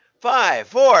Five,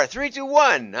 four, three, two,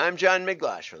 one. I'm John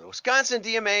Miglash for the Wisconsin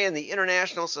DMA and the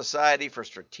International Society for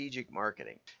Strategic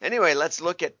Marketing. Anyway, let's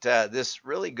look at this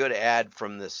really good ad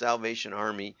from the Salvation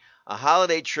Army, a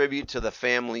holiday tribute to the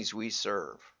families we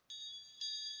serve.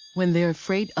 When they're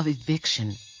afraid of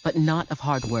eviction, but not of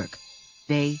hard work,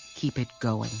 they keep it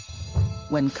going.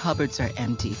 When cupboards are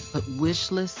empty, but wish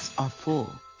lists are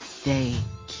full, they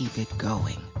keep it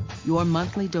going. Your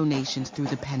monthly donations through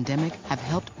the pandemic have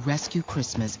helped rescue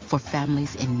Christmas for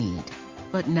families in need.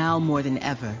 But now more than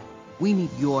ever, we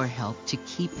need your help to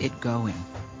keep it going.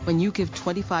 When you give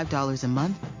 $25 a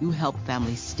month, you help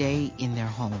families stay in their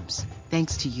homes.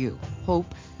 Thanks to you,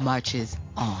 hope marches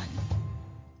on.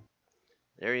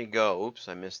 There you go. Oops,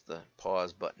 I missed the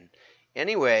pause button.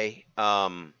 Anyway,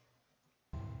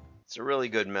 it's a really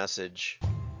good message.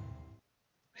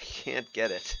 I can't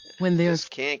get it. Just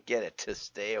can't get it to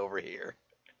stay over here.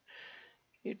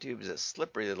 YouTube's a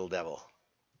slippery little devil.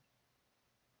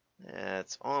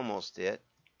 That's almost it.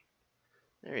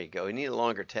 There you go. You need a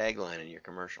longer tagline in your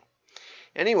commercial.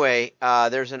 Anyway,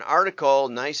 there's an article,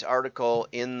 nice article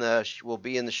will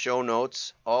be in the show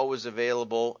notes, always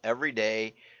available every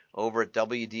day over at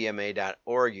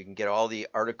wdma.org. You can get all the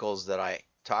articles that I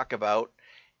talk about.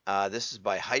 This is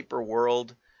by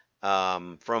Hyperworld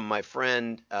from my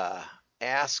friend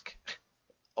Ask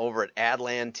over at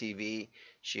Adland TV.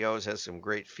 She always has some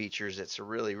great features. It's a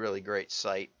really, really great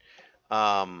site.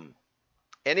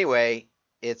 Anyway,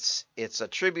 it's a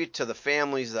tribute to the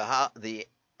families the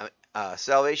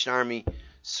Salvation Army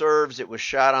serves. It was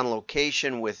shot on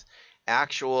location with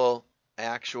actual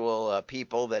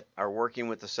people that are working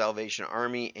with the Salvation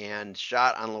Army, and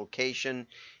shot on location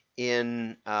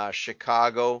in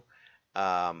Chicago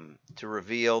to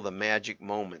reveal the magic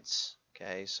moments.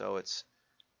 Okay, so it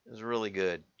was really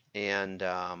good, and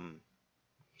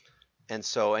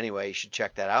so anyway, you should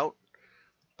check that out.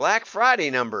 Black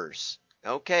Friday numbers.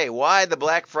 Okay, why the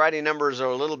Black Friday numbers are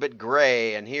a little bit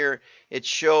gray, and here it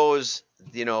shows,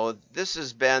 this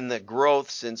has been the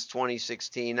growth since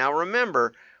 2016. Now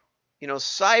remember,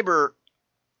 Cyber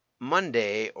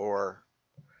Monday or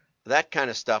that kind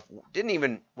of stuff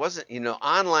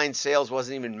online sales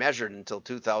wasn't even measured until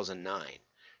 2009.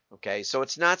 Okay, so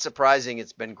it's not surprising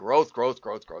it's been growth.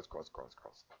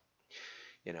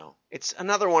 It's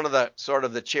another one of the sort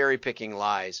of the cherry picking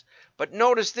lies. But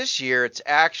notice this year it's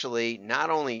actually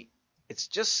it's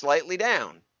just slightly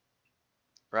down,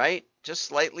 right? Just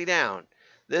slightly down.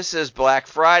 This is Black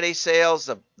Friday sales.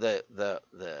 The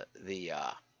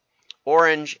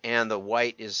orange and the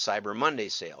white is Cyber Monday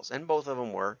sales, and both of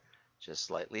them were just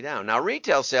slightly down. Now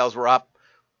retail sales were up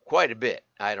quite a bit.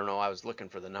 I don't know. I was looking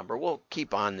for the number. We'll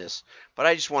keep on this, but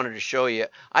I just wanted to show you.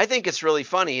 I think it's really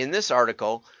funny in this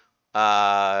article.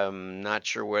 I'm not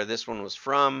sure where this one was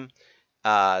from.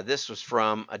 This was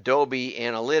from Adobe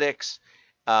Analytics.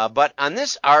 But on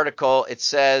this article, it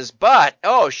says, but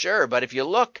if you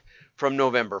look from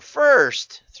November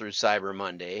 1st through Cyber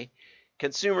Monday,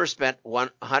 consumers spent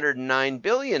 $109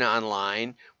 billion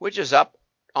online, which is up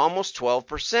almost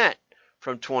 12%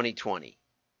 from 2020.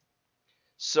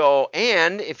 So,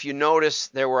 and if you notice,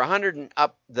 there were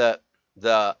the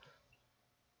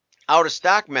out of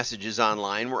stock messages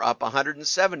online were up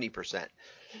 170%.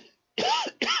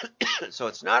 So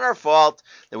it's not our fault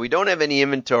that we don't have any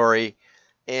inventory,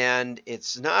 and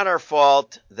it's not our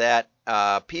fault that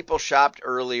people shopped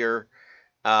earlier.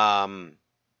 Okay,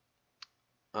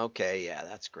 yeah,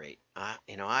 that's great.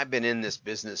 I've been in this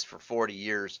business for 40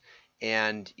 years,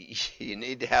 and you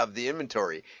need to have the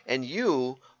inventory. And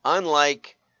you,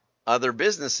 unlike other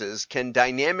businesses, can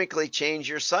dynamically change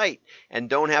your site and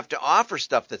don't have to offer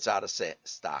stuff that's out of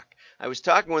stock. I was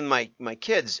talking with my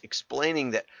kids, explaining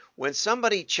that when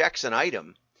somebody checks an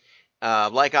item,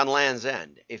 like on Land's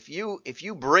End, if you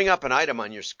bring up an item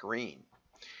on your screen,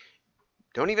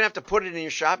 don't even have to put it in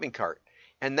your shopping cart,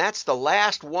 and that's the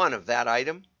last one of that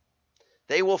item,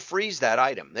 they will freeze that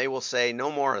item. They will say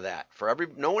no more of that.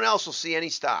 No one else will see any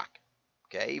stock.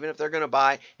 Okay, even if they're going to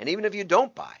buy, and even if you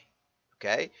don't buy.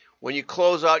 Okay, when you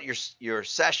close out your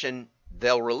session,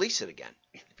 they'll release it again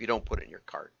if you don't put it in your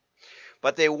cart.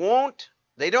 But they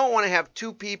don't want to have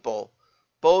two people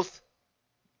both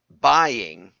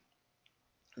buying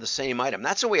the same item.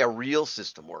 That's the way a real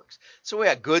system works. That's the way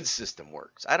a good system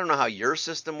works. I don't know how your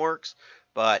system works,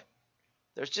 but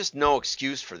there's just no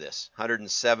excuse for this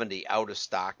 170 out of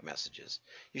stock messages.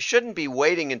 You shouldn't be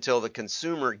waiting until the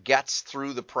consumer gets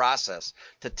through the process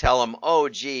to tell them, oh,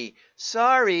 gee,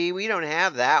 sorry, we don't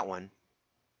have that one.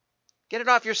 Get it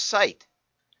off your site.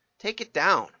 Take it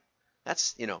down.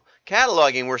 That's,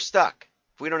 cataloging, we're stuck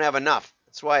if we don't have enough.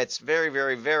 That's why it's very,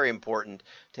 very, very important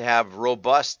to have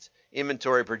robust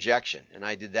inventory projection. And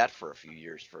I did that for a few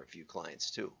years for a few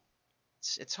clients too.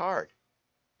 It's hard,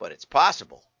 but it's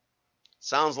possible.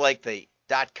 Sounds like the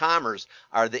 .comers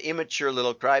are the immature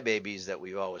little crybabies that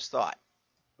we've always thought,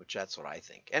 which that's what I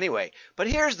think. Anyway, but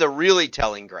here's the really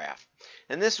telling graph.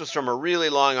 And this was from a really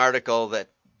long article that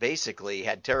basically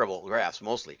had terrible graphs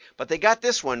mostly. But they got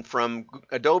this one from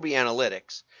Adobe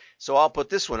Analytics. So I'll put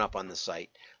this one up on the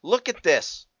site. Look at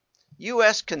this.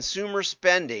 U.S. consumer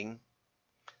spending,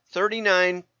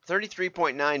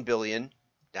 33.9 billion,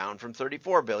 down from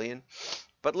 34 billion.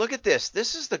 But look at this.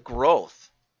 This is the growth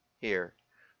here.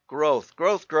 Growth.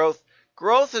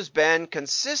 Growth has been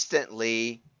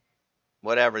consistently,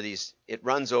 whatever these, it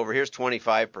runs over, here's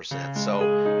 25%.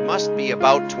 So it must be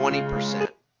about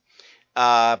 20%.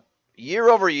 Year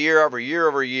over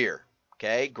year.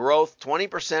 Okay, growth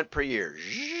 20% per year.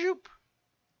 Zoop.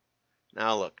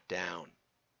 Now look down.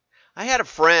 I had a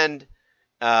friend,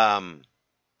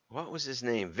 what was his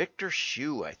name? Victor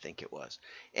Shue, I think it was.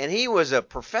 And he was a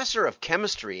professor of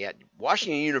chemistry at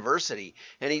Washington University,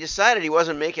 and he decided he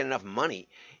wasn't making enough money.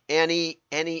 And he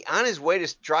on his way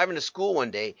to driving to school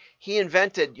one day, he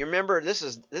invented, you remember, this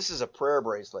is a prayer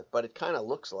bracelet, but it kind of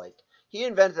looks like. He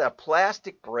invented a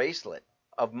plastic bracelet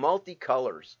of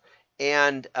multicolors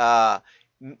and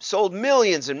sold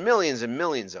millions and millions and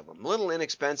millions of them, little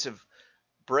inexpensive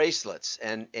bracelets,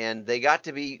 and they got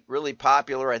to be really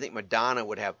popular. I think Madonna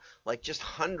would have like just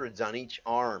hundreds on each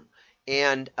arm,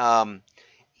 and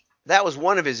that was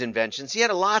one of his inventions. He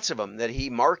had lots of them that he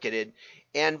marketed,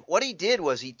 and what he did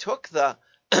was he took the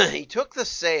he took the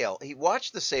sale, he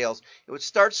watched the sales. It would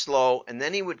start slow, and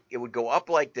then it would go up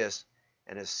like this,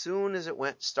 and as soon as it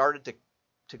started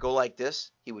to go like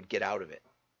this, he would get out of it.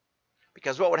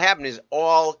 Because what would happen is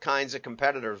all kinds of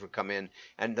competitors would come in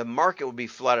and the market would be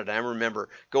flooded. I remember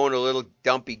going to a little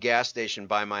dumpy gas station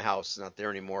by my house. It's not there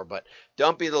anymore, but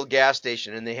dumpy little gas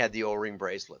station, and they had the O-ring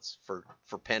bracelets for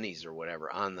pennies or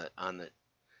whatever on the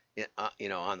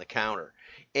counter.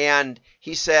 And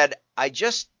he said,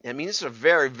 this is a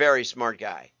very, very smart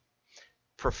guy,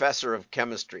 professor of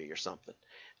chemistry or something.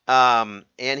 And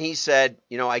he said,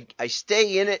 I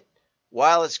stay in it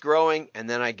while it's growing and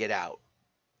then I get out.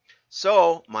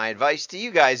 So my advice to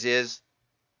you guys is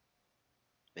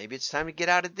maybe it's time to get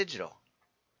out of digital.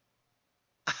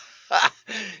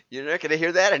 You're not going to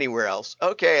hear that anywhere else.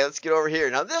 Okay, let's get over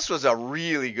here. Now, this was a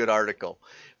really good article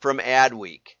from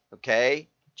Adweek, okay?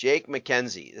 Jake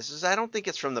McKenzie. I don't think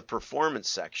it's from the performance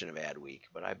section of Adweek,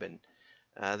 but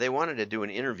they wanted to do an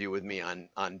interview with me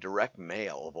on direct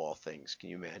mail, of all things. Can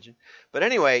you imagine? But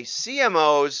anyway,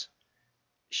 CMOs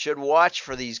should watch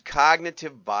for these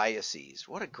cognitive biases.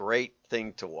 What a great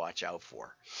thing to watch out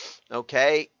for.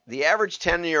 Okay, the average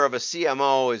tenure of a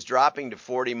CMO is dropping to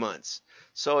 40 months.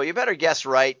 So you better guess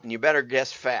right and you better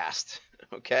guess fast.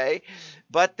 Okay,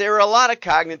 but there are a lot of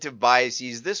cognitive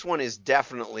biases. This one is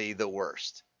definitely the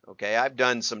worst. Okay, I've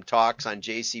done some talks on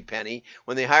J.C. Penney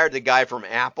when they hired the guy from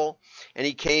Apple, and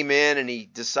he came in and he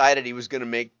decided he was going to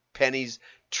make pennies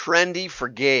trendy for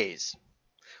gays.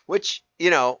 Which,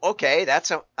 okay,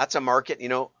 that's a market.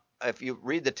 If you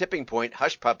read The Tipping Point,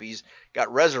 Hush Puppies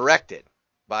got resurrected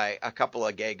by a couple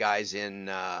of gay guys in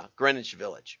Greenwich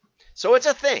Village. So it's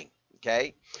a thing,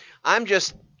 okay?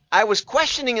 I was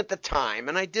questioning at the time,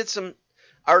 and I did some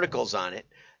articles on it,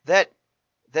 that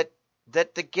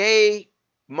the gay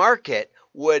market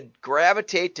would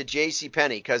gravitate to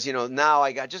JCPenney because, now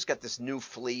I just got this new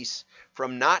fleece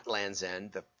from not Land's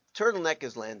End. The turtleneck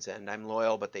is Land's End. I'm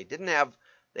loyal, but they didn't have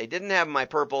my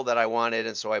purple that I wanted,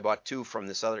 and so I bought two from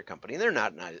this other company. They're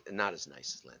not as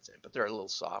nice as Land's End, but they're a little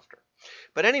softer.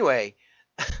 But anyway,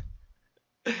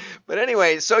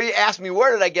 so you asked me,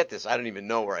 where did I get this? I don't even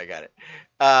know where I got it.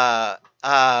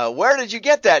 Where did you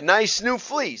get that nice new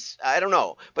fleece? I don't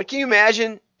know. But can you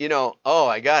imagine,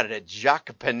 I got it at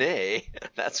Jacques Penney.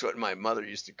 That's what my mother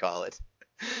used to call it.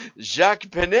 Jacques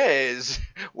Penney's.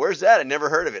 Where's that? I never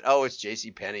heard of it. Oh, it's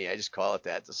J.C. Penney. I just call it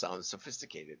that to sound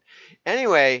sophisticated.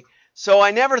 Anyway, so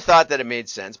I never thought that it made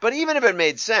sense. But even if it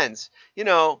made sense,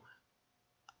 a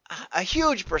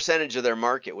huge percentage of their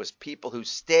market was people who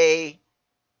stay,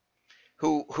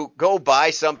 who go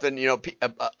buy something,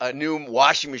 a new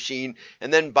washing machine,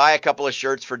 and then buy a couple of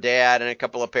shirts for dad and a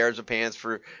couple of pairs of pants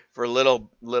for little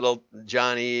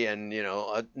Johnny, and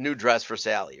a new dress for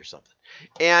Sally or something.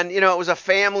 And it was a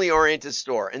family-oriented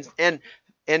store, and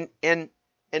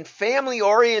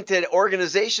family-oriented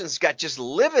organizations got just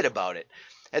livid about it.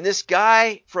 And this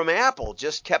guy from Apple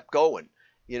just kept going,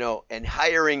 and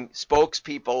hiring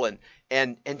spokespeople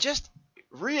and just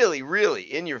really, really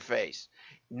in your face.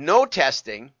 No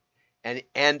testing,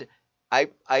 and I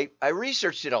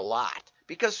researched it a lot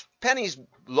because Penny's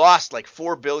lost like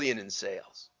 $4 billion in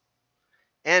sales.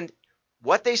 And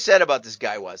what they said about this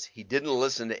guy was he didn't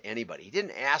listen to anybody. He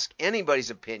didn't ask anybody's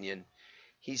opinion.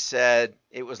 He said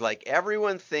it was like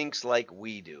everyone thinks like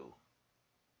we do.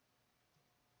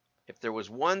 If there was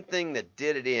one thing that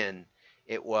did it in,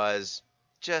 it was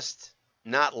just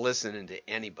not listening to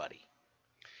anybody.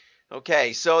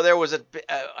 Okay, so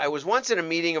I was once in a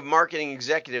meeting of marketing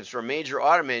executives for a major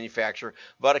auto manufacturer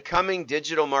about a coming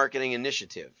digital marketing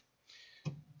initiative.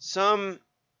 I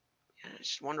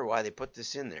just wonder why they put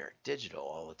this in there, digital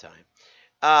all the time.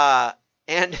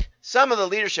 And some of the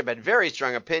leadership had very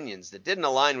strong opinions that didn't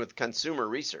align with consumer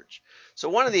research. So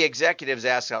one of the executives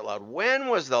asked out loud, when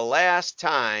was the last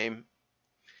time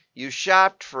you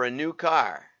shopped for a new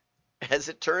car? As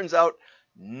it turns out,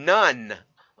 none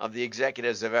of the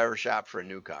executives have ever shopped for a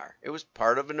new car. It was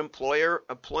part of an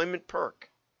employment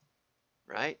perk,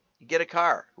 right? You get a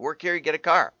car. Work here, you get a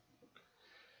car.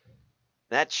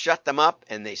 That shut them up,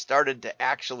 and they started to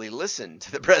actually listen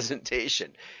to the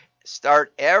presentation.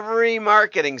 Start every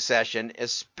marketing session,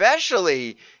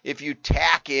 especially if you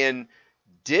tack in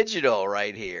digital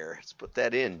right here. Let's put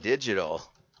that in, digital.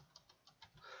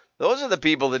 Those are the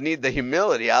people that need the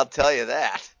humility, I'll tell you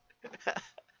that.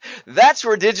 That's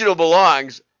where digital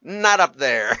belongs, not up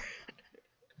there.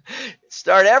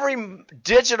 Start every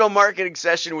digital marketing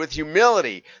session with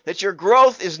humility, that your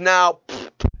growth is now,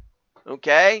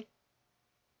 okay?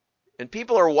 And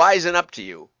people are wising up to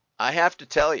you, I have to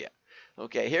tell you.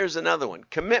 Okay, here's another one,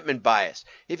 commitment bias.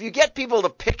 If you get people to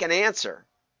pick an answer,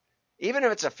 even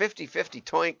if it's a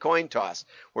 50-50 coin toss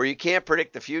where you can't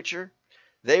predict the future,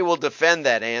 they will defend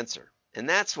that answer. And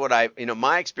that's what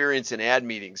my experience in ad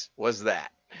meetings was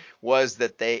that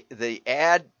the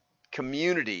ad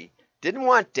community didn't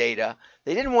want data.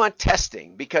 They didn't want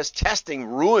testing because testing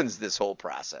ruins this whole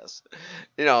process.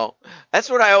 That's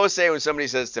what I always say when somebody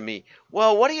says to me,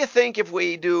 well, what do you think if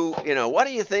we do, what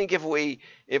do you think if we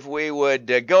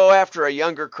would go after a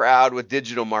younger crowd with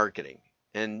digital marketing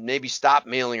and maybe stop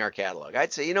mailing our catalog?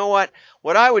 I'd say, you know what?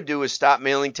 What I would do is stop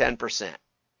mailing 10%.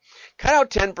 Cut out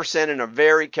 10% in a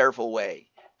very careful way.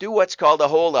 Do what's called a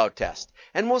holdout test.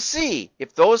 And we'll see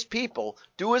if those people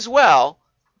do as well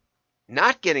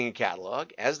not getting a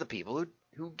catalog as the people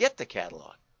who get the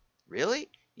catalog. Really?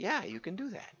 Yeah, you can do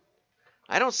that.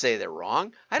 I don't say they're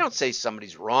wrong. I don't say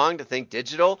somebody's wrong to think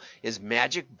digital is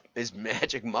magic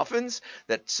muffins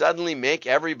that suddenly make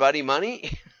everybody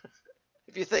money.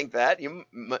 If you think that, you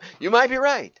might be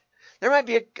right. There might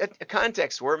be a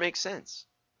context where it makes sense.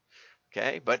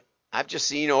 Okay, but I've just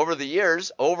seen over the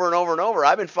years, over and over and over,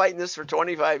 I've been fighting this for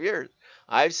 25 years.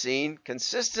 I've seen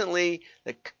consistently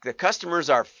the customers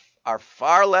are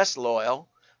far less loyal,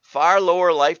 far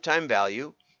lower lifetime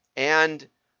value, and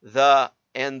the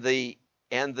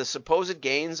supposed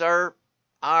gains are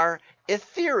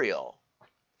ethereal.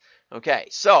 Okay,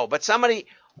 so but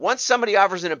once somebody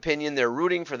offers an opinion, they're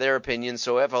rooting for their opinion.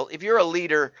 So if you're a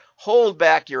leader, hold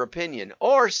back your opinion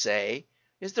or say,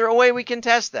 is there a way we can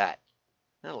test that?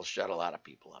 That'll shut a lot of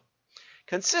people up.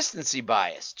 Consistency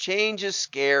bias. Change is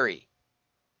scary.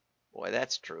 Boy,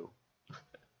 that's true.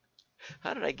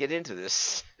 How did I get into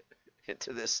this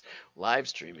live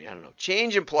streaming? I don't know.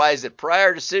 Change implies that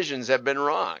prior decisions have been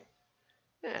wrong.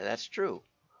 Yeah, that's true.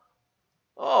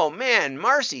 Oh, man,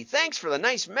 Marcy, thanks for the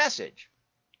nice message.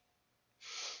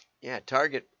 Yeah,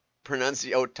 Target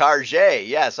Target.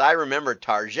 Yes, I remember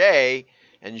Target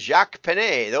and Jacques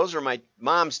Penney. Those are my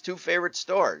mom's two favorite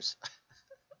stores.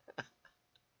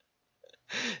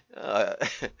 Yeah,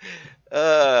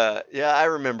 I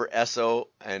remember Esso,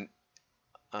 and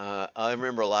I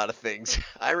remember a lot of things.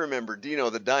 I remember Dino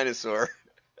the dinosaur.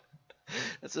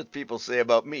 That's what people say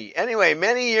about me. Anyway,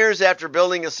 many years after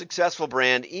building a successful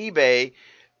brand, eBay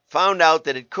found out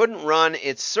that it couldn't run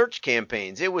its search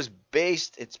campaigns.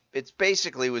 It's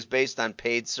basically was based on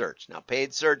paid search. Now,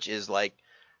 paid search is like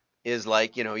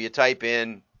you type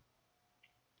in,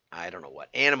 I don't know what,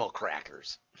 animal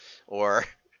crackers, or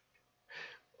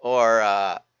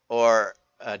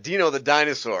Dino the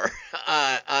dinosaur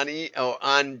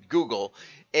on Google,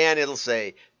 and it'll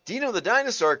say Dino the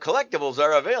dinosaur collectibles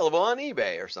are available on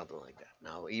eBay or something like that.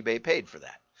 Now, eBay paid for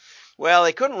that. Well,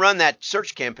 they couldn't run that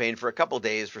search campaign for a couple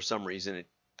days for some reason.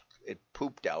 It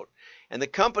pooped out. And the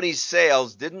company's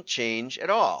sales didn't change at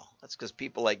all. That's because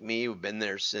people like me who've been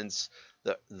there since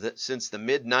the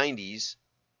mid-90s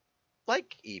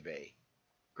like eBay.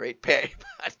 Great pay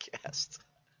podcast.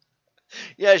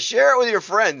 Yeah, share it with your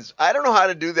friends. I don't know how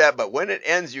to do that, but when it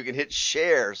ends, you can hit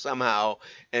share somehow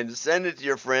and send it to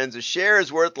your friends. A share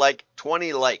is worth like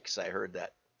 20 likes. I heard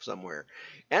that somewhere.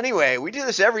 Anyway, we do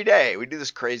this every day. We do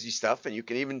this crazy stuff, and you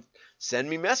can even send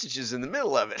me messages in the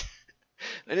middle of it.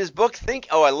 In his book,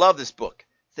 I love this book,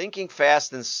 Thinking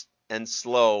Fast and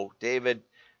Slow, David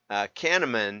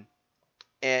Kahneman,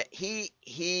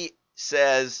 he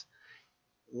says,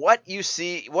 what you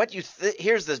see,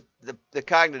 here's the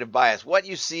cognitive bias. What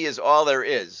you see is all there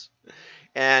is.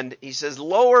 And he says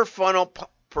lower funnel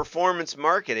performance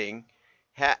marketing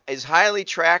is highly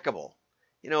trackable.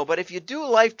 But if you do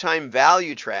lifetime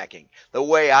value tracking the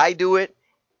way I do it,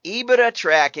 EBITDA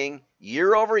tracking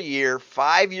year over year,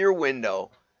 5-year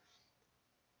window,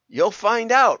 you'll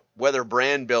find out whether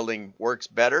brand building works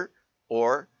better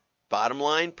or bottom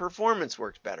line performance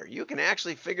works better. You can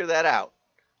actually figure that out.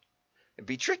 It'd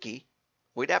be tricky.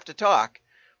 We'd have to talk.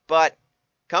 But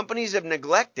companies have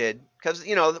neglected, because,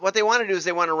 what they want to do is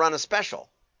they want to run a special.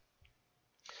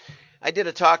 I did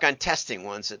a talk on testing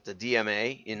once at the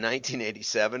DMA in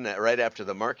 1987, right after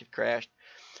the market crashed.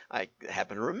 I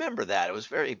happen to remember that. It was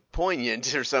very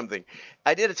poignant or something.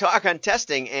 I did a talk on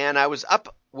testing, and I was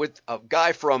up with a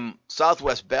guy from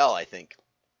Southwest Bell, I think.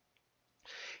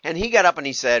 And he got up and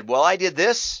he said, well, I did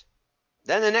this.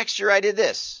 Then the next year I did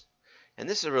this. And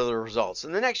this were the results.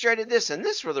 And the next year I did this, and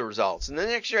this were the results. And the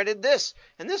next year I did this,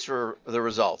 and this were the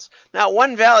results. Not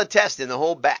one valid test in the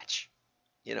whole batch.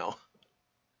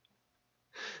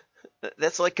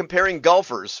 That's like comparing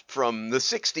golfers from the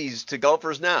 60s to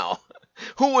golfers now.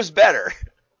 Who was better?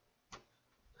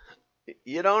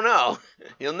 You don't know.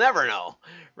 You'll never know,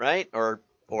 right?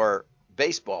 Or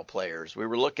baseball players. We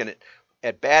were looking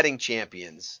at batting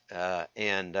champions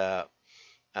and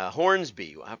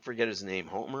Hornsby. I forget his name.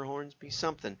 Homer Hornsby,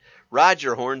 something.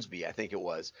 Roger Hornsby, I think it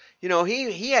was.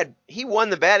 He won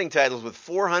the batting titles with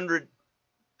 400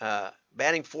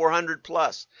 batting 400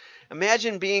 plus.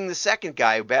 Imagine being the second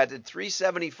guy who batted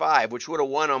 375, which would have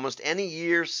won almost any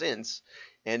year since,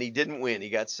 and he didn't win. He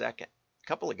got second. A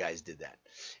couple of guys did that.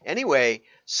 Anyway,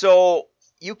 so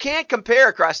you can't compare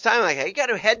across time like that. You got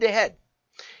to head to head.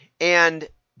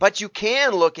 But you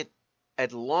can look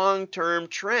at long-term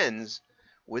trends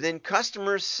within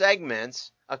customer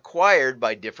segments acquired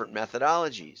by different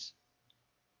methodologies.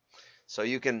 So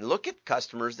you can look at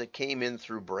customers that came in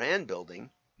through brand building,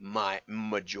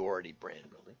 majority brand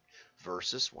building,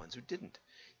 versus ones who didn't.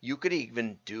 You could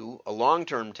even do a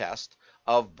long-term test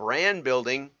of brand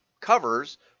building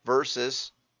covers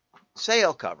versus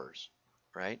sale covers,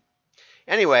 right?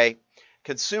 Anyway,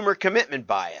 consumer commitment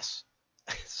bias.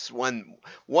 It's one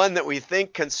that we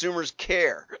think consumers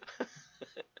care.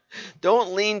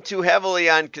 Don't lean too heavily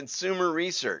on consumer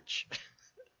research.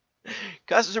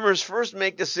 Customers first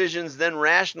make decisions, then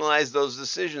rationalize those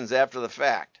decisions after the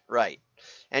fact, right?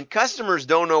 And customers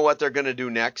don't know what they're going to do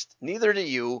next. Neither do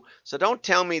you. So don't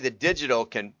tell me that digital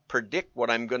can predict what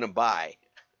I'm going to buy.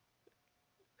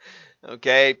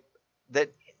 Okay?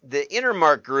 That the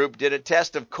Intermark group did a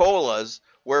test of colas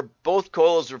where both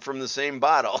colas were from the same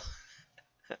bottle.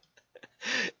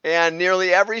 And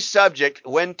nearly every subject,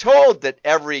 when told that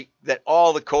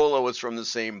all the cola was from the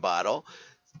same bottle,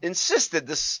 insisted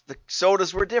the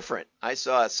sodas were different. I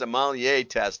saw a sommelier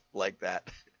test like that.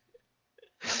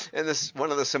 And one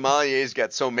of the sommeliers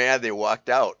got so mad they walked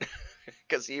out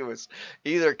because he was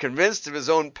either convinced of his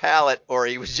own palate or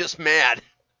he was just mad.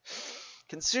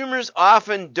 Consumers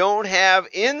often don't have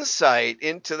insight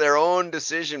into their own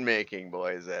decision making.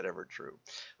 Boy, is that ever true.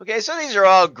 Okay, so these are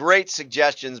all great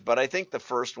suggestions, but I think the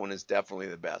first one is definitely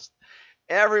the best.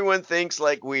 Everyone thinks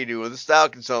like we do. The style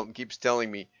consultant keeps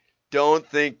telling me, don't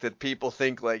think that people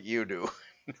think like you do.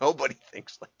 Nobody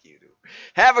thinks like you do.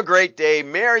 Have a great day.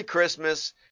 Merry Christmas.